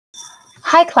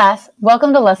Hi class,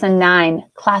 welcome to lesson 9,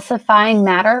 Classifying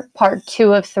Matter, part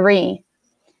 2 of 3.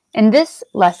 In this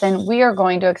lesson, we are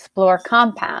going to explore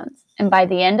compounds, and by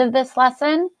the end of this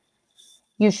lesson,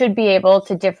 you should be able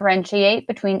to differentiate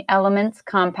between elements,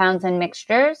 compounds, and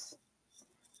mixtures,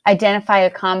 identify a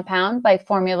compound by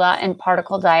formula and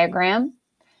particle diagram,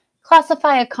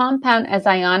 classify a compound as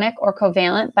ionic or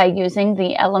covalent by using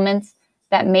the elements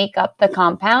that make up the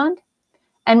compound,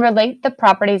 and relate the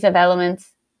properties of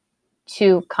elements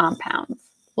to compounds.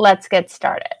 Let's get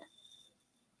started.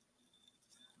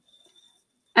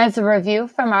 As a review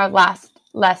from our last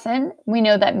lesson, we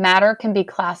know that matter can be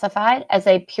classified as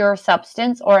a pure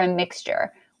substance or a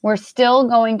mixture. We're still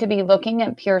going to be looking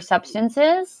at pure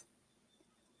substances.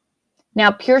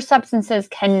 Now, pure substances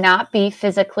cannot be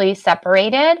physically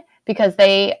separated because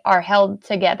they are held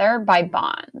together by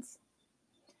bonds.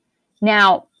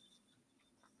 Now,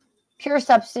 pure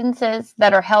substances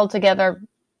that are held together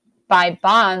by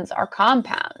bonds are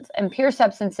compounds, and pure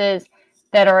substances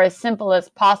that are as simple as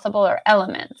possible are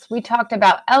elements. We talked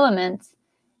about elements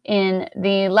in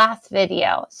the last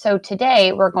video, so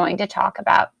today we're going to talk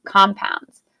about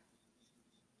compounds.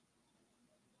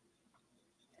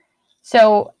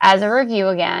 So as a review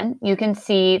again, you can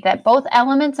see that both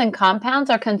elements and compounds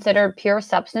are considered pure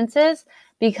substances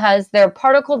because their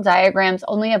particle diagrams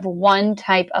only have one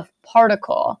type of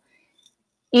particle,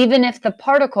 even if the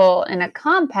particle in a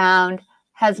compound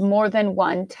has more than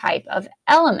one type of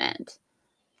element.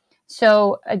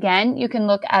 So again, you can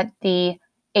look at the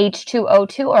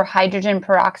H2O2 or hydrogen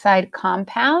peroxide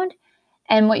compound,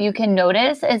 and what you can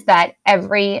notice is that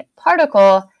every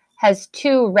particle has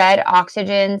 2 red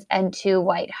oxygens and 2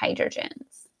 white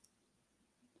hydrogens.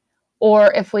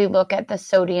 Or if we look at the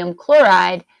sodium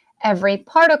chloride, every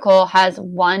particle has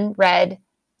 1 red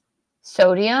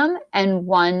sodium and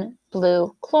 1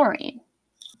 blue chlorine.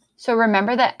 So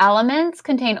remember that elements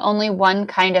contain only one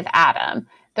kind of atom.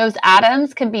 Those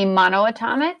atoms can be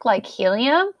monoatomic like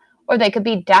helium, or they could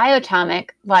be diatomic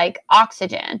like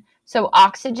oxygen. So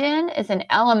oxygen is an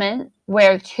element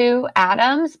where 2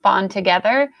 atoms bond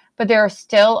together, but there is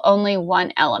still only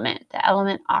one element, the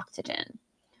element oxygen.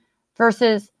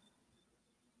 Versus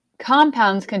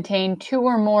compounds contain 2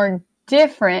 or more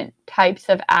different types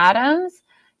of atoms,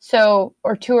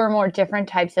 or 2 or more different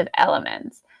types of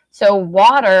elements. So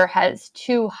water has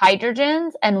 2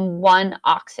 hydrogens and 1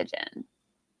 oxygen.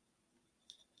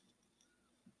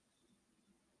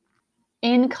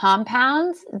 In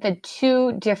compounds, the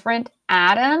 2 different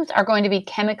atoms are going to be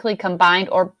chemically combined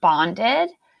or bonded.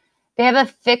 They have a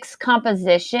fixed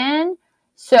composition.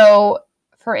 So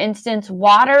for instance,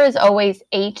 water is always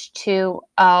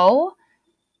H2O.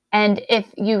 And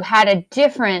if you had a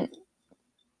different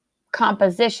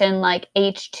composition like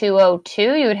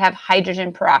H2O2, you would have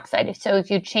hydrogen peroxide. So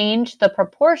if you change the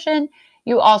proportion,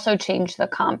 you also change the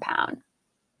compound.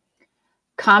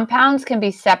 Compounds can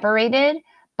be separated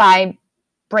by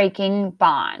breaking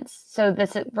bonds. So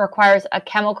this requires a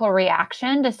chemical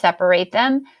reaction to separate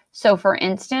them. So for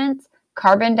instance,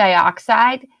 carbon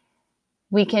dioxide,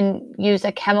 we can use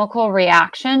a chemical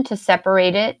reaction to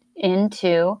separate it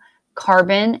into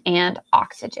carbon and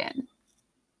oxygen.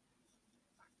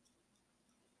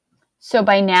 So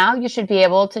by now, you should be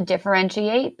able to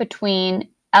differentiate between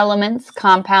elements,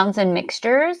 compounds, and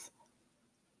mixtures.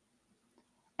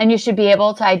 And you should be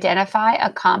able to identify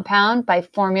a compound by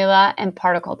formula and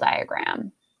particle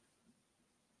diagram.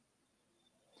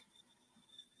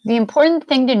 The important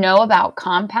thing to know about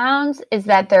compounds is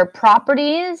that their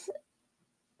properties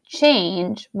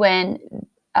change when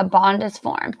a bond is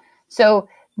formed. So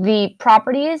the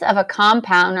properties of a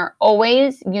compound are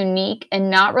always unique and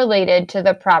not related to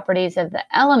the properties of the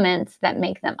elements that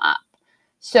make them up.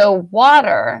 So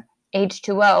water,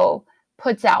 H2O,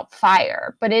 puts out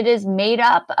fire, but it is made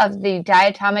up of the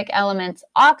diatomic elements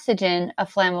oxygen, a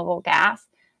flammable gas,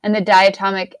 and the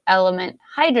diatomic element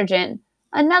hydrogen,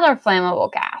 another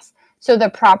flammable gas. So the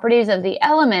properties of the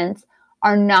elements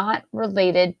are not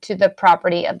related to the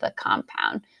property of the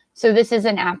compound. So this is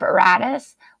an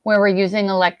apparatus where we're using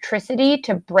electricity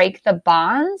to break the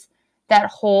bonds that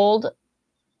hold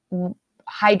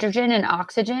hydrogen and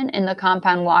oxygen in the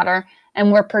compound water,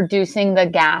 and we're producing the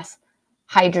gas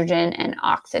hydrogen and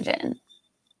oxygen.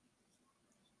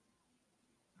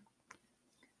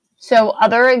 So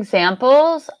other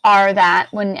examples are that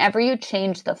whenever you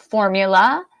change the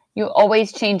formula, you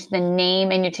always change the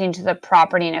name and you change the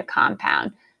property in a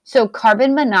compound. So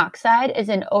carbon monoxide is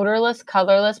an odorless,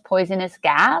 colorless, poisonous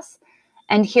gas.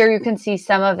 And here you can see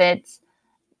some of its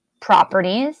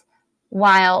properties,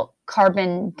 while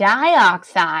carbon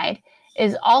dioxide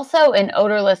is also an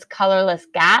odorless, colorless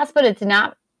gas, but it's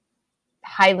not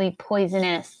highly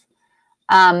poisonous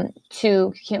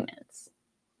to humans.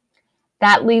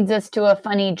 That leads us to a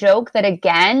funny joke that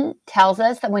again tells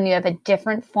us that when you have a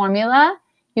different formula,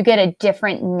 you get a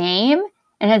different name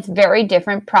and has very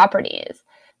different properties.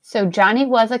 So Johnny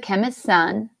was a chemist's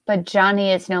son, but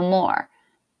Johnny is no more.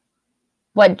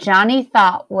 What Johnny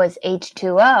thought was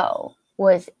H2O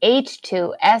was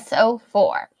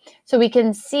H2SO4. So we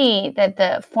can see that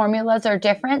the formulas are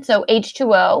different. So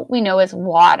H2O we know is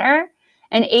water,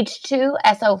 and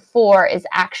H2SO4 is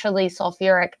actually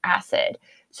sulfuric acid.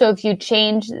 So if you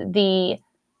change the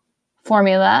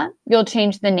formula, you'll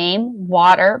change the name,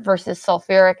 water versus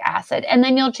sulfuric acid, and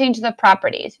then you'll change the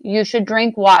properties. You should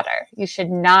drink water. You should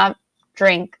not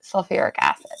drink sulfuric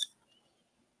acid.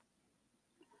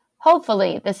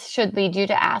 Hopefully, this should lead you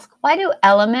to ask, why do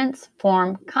elements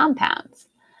form compounds?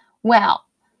 Well,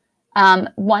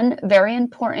 one very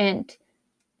important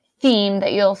theme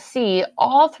that you'll see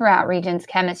all throughout Regents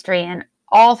chemistry and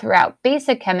all throughout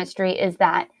basic chemistry is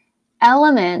that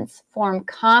elements form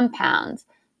compounds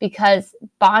because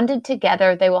bonded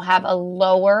together, they will have a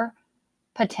lower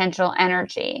potential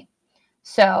energy.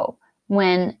 So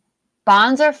when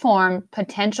bonds are formed,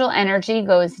 potential energy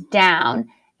goes down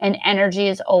and energy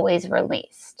is always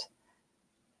released.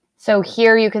 So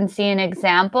here you can see an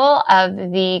example of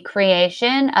the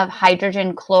creation of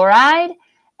hydrogen chloride.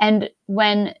 And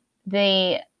when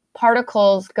the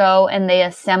particles go and they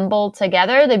assemble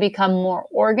together, they become more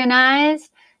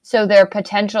organized. So their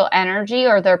potential energy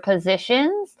or their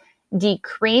positions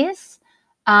decrease.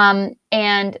 And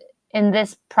in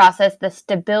this process, the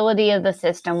stability of the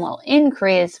system will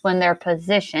increase when their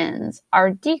positions are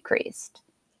decreased.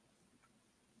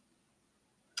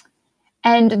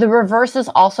 And the reverse is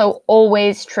also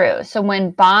always true. So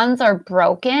when bonds are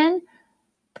broken,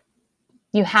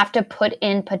 you have to put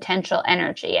in potential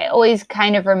energy. I always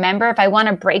kind of remember if I want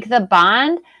to break the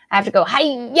bond, I have to go,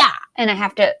 hi-ya, and I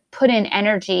have to put in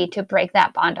energy to break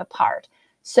that bond apart.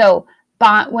 So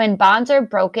when bonds are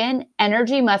broken,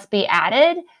 energy must be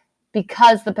added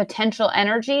because the potential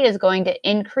energy is going to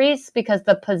increase because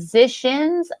the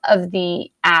positions of the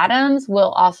atoms will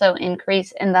also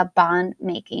increase in the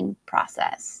bond-making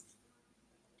process.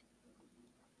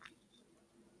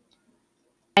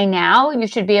 By now, you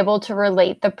should be able to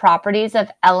relate the properties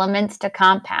of elements to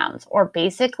compounds, or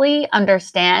basically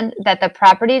understand that the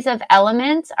properties of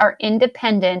elements are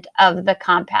independent of the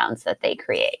compounds that they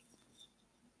create.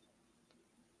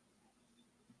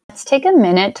 Let's take a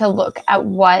minute to look at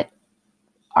what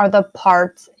are the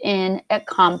parts in a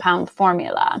compound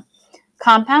formula.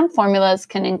 Compound formulas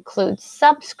can include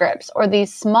subscripts, or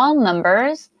these small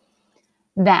numbers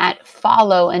that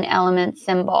follow an element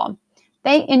symbol.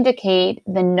 They indicate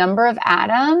the number of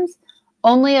atoms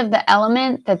only of the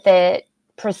element that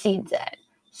precedes it.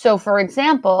 So for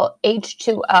example,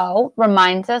 H2O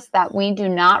reminds us that we do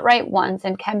not write ones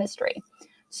in chemistry.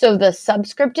 So the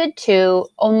subscripted 2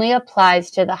 only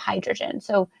applies to the hydrogen.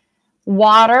 So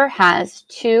water has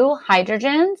 2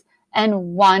 hydrogens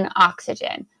and 1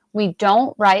 oxygen. We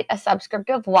don't write a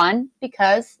subscript of 1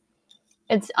 because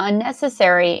it's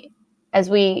unnecessary.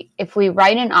 If we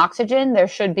write an oxygen, there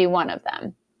should be 1 of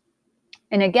them.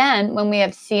 And again, when we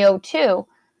have CO2,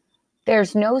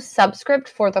 there's no subscript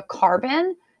for the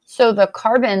carbon. So the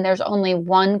carbon, there's only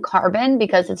 1 carbon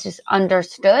because it's just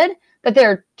understood, but there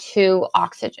are 2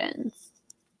 oxygens.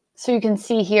 So you can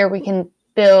see here we can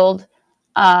build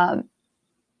a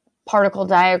particle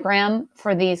diagram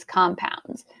for these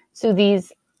compounds. So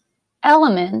these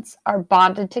elements are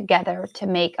bonded together to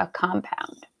make a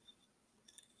compound.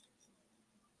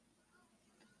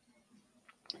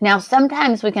 Now,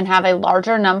 sometimes we can have a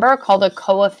larger number called a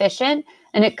coefficient,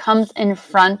 and it comes in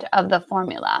front of the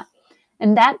formula.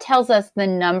 And that tells us the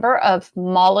number of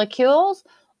molecules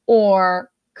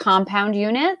or compound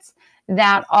units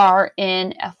that are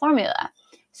in a formula.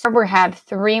 So we have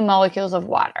 3 molecules of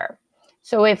water.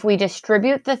 So if we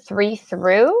distribute the 3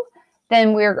 through,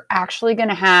 then we're actually going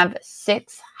to have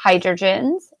 6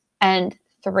 hydrogens and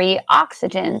 3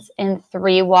 oxygens in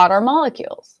 3 water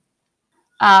molecules.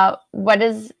 What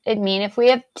does it mean if we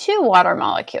have 2 water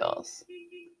molecules?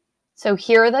 So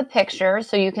here are the pictures.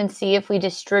 So you can see if we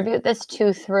distribute this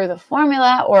 2 through the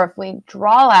formula, or if we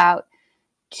draw out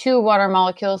 2 water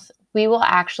molecules, we will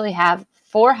actually have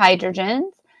 4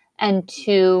 hydrogens and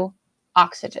 2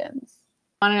 oxygens.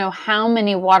 Want to know how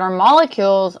many water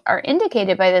molecules are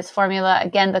indicated by this formula?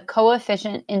 Again, the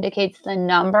coefficient indicates the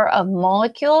number of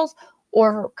molecules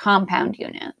or compound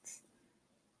units.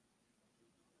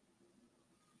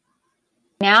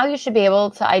 Now you should be able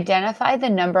to identify the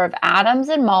number of atoms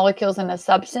and molecules in a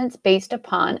substance based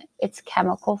upon its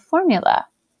chemical formula.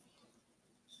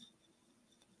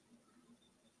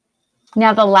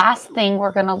 Now, the last thing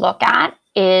we're going to look at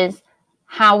is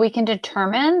how we can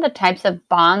determine the types of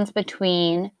bonds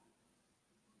between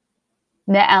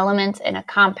the elements in a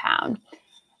compound.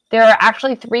 There are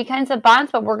actually 3 kinds of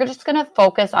bonds, but we're just going to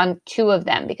focus on 2 of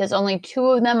them because only 2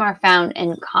 of them are found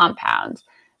in compounds.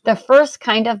 The first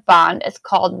kind of bond is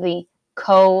called the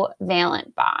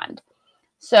covalent bond.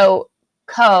 So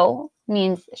co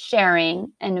means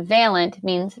sharing and valent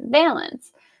means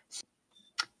valence.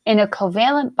 In a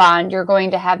covalent bond, you're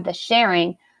going to have the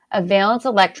sharing of valence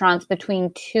electrons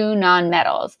between 2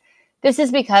 nonmetals. This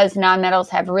is because nonmetals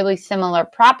have really similar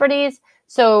properties,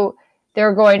 so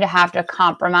they're going to have to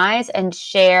compromise and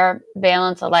share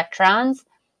valence electrons.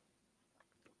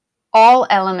 All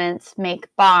elements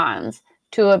make bonds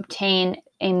to obtain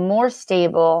a more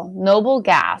stable, noble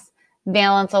gas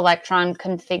valence electron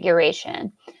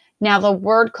configuration. Now, the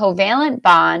word covalent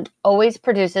bond always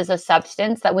produces a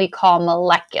substance that we call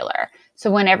molecular.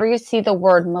 So whenever you see the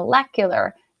word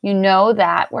molecular, you know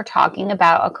that we're talking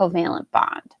about a covalent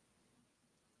bond.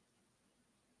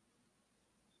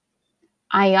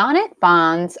 Ionic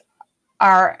bonds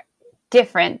are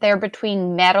different. They're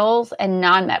between metals and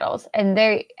nonmetals, and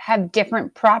they have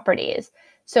different properties.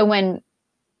 So when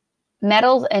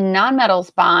metals and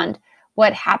nonmetals bond,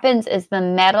 what happens is the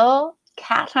metal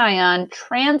cation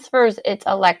transfers its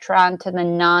electron to the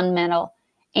nonmetal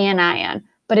anion,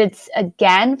 but it's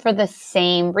again for the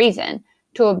same reason,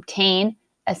 to obtain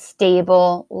a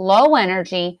stable, low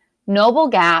energy, noble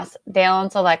gas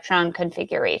valence electron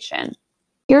configuration.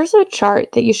 Here's a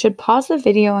chart that you should pause the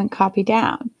video and copy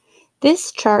down.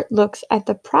 This chart looks at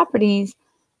the properties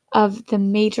of the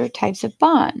major types of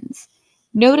bonds.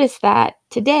 Notice that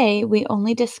today we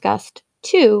only discussed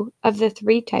 2 of the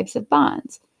 3 types of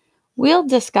bonds. We'll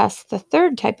discuss the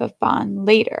 3rd type of bond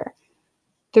later.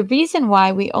 The reason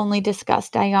why we only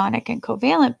discussed ionic and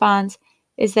covalent bonds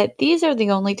is that these are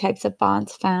the only types of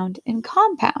bonds found in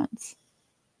compounds.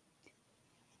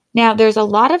 Now, there's a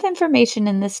lot of information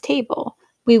in this table.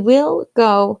 We will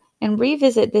go and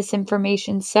revisit this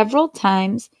information several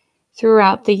times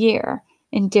throughout the year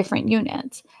in different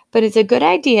units, but it's a good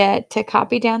idea to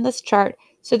copy down this chart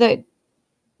so that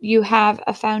you have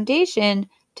a foundation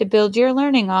to build your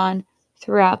learning on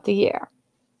throughout the year.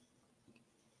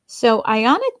 So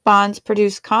ionic bonds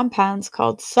produce compounds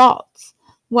called salts,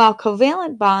 while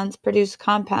covalent bonds produce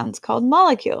compounds called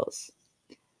molecules.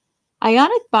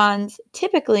 Ionic bonds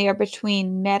typically are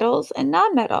between metals and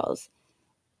nonmetals.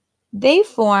 They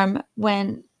form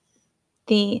when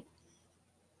the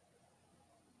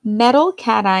metal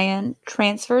cation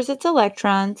transfers its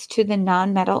electrons to the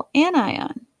nonmetal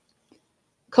anion.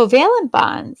 Covalent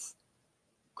bonds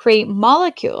create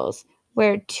molecules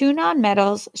where 2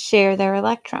 nonmetals share their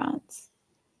electrons.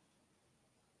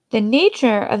 The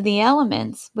nature of the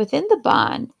elements within the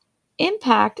bond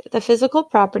impact the physical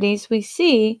properties we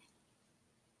see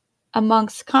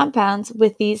amongst compounds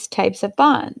with these types of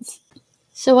bonds.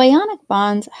 So ionic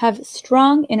bonds have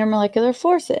strong intermolecular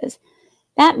forces.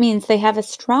 That means they have a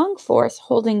strong force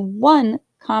holding one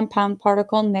compound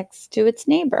particle next to its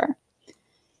neighbor.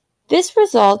 This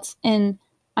results in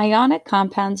ionic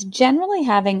compounds generally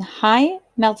having high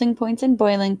melting points and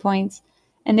boiling points,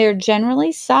 and they're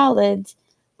generally solids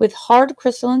with hard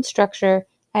crystalline structure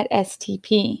at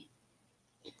STP.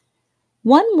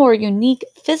 One more unique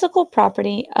physical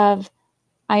property of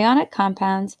ionic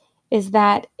compounds is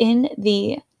that in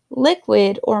the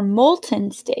liquid or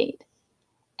molten state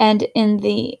and in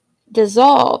the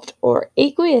dissolved or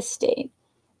aqueous state,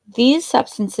 these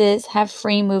substances have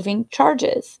free-moving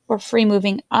charges or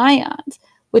free-moving ions,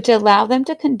 which allow them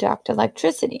to conduct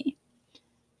electricity.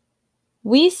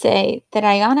 We say that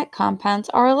ionic compounds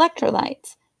are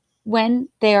electrolytes when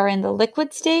they are in the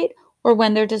liquid state or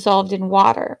when they're dissolved in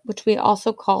water, which we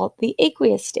also call the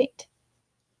aqueous state.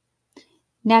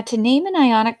 Now, to name an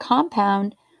ionic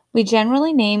compound, we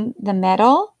generally name the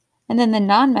metal and then the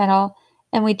nonmetal,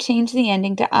 and we change the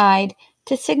ending to "ide"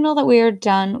 to signal that we are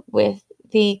done with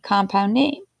the compound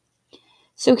name.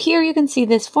 So here you can see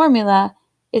this formula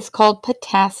is called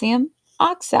potassium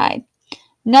oxide.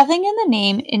 Nothing in the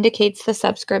name indicates the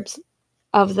subscripts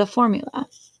of the formula.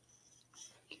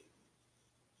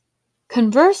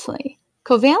 Conversely,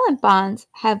 covalent bonds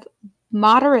have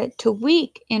moderate to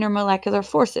weak intermolecular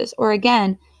forces, or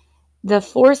again, the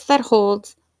force that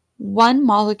holds one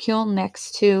molecule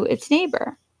next to its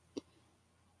neighbor.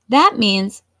 That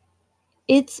means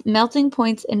its melting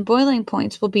points and boiling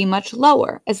points will be much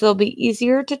lower, as they'll be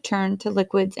easier to turn to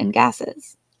liquids and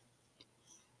gases.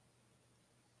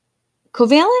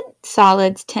 Covalent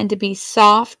solids tend to be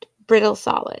soft, brittle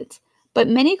solids, but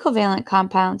many covalent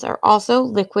compounds are also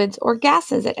liquids or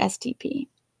gases at STP.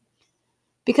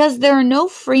 Because there are no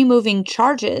free-moving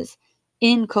charges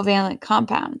in covalent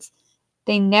compounds,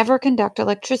 they never conduct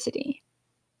electricity.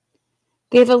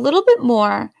 They have a little bit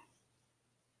more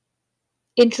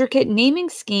intricate naming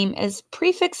scheme as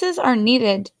prefixes are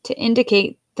needed to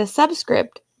indicate the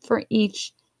subscript for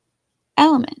each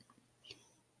element.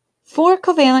 For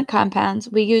covalent compounds,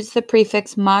 we use the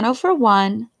prefix mono for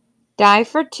 1, di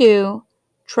for 2,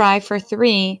 tri for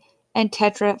 3, and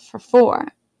tetra for 4.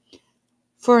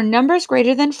 For numbers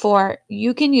greater than 4,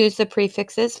 you can use the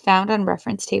prefixes found on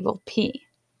reference table P.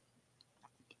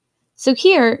 So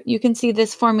here you can see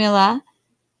this formula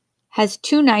has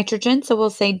 2 nitrogen, so we'll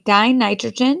say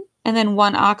dinitrogen, and then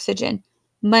 1 oxygen,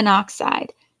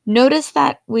 monoxide. Notice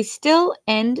that we still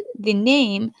end the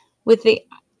name with the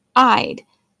 "ide,"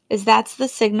 as that's the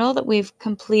signal that we've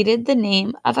completed the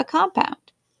name of a compound.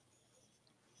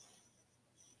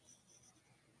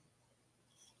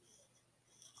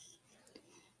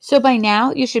 So by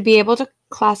now, you should be able to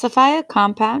classify a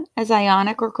compound as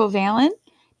ionic or covalent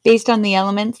based on the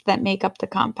elements that make up the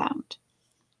compound.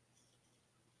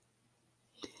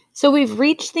 So we've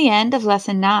reached the end of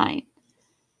Lesson 9.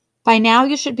 By now,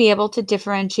 you should be able to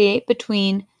differentiate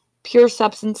between pure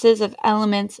substances of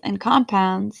elements and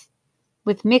compounds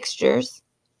with mixtures,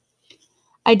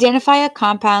 identify a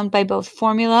compound by both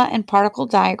formula and particle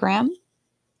diagram,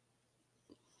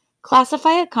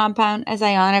 classify a compound as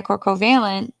ionic or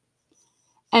covalent,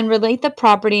 and relate the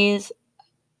properties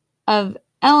of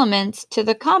elements to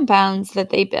the compounds that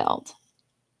they build.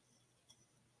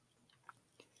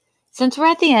 Since we're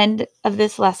at the end of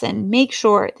this lesson, make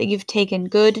sure that you've taken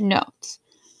good notes.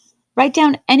 Write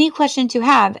down any questions you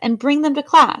have and bring them to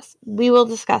class. We will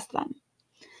discuss them.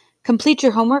 Complete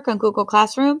your homework on Google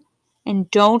Classroom,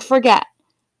 and don't forget,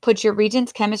 put your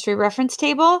Regents Chemistry reference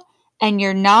table and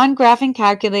your non-graphing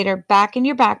calculator back in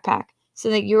your backpack so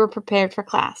that you are prepared for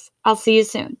class. I'll see you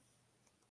soon.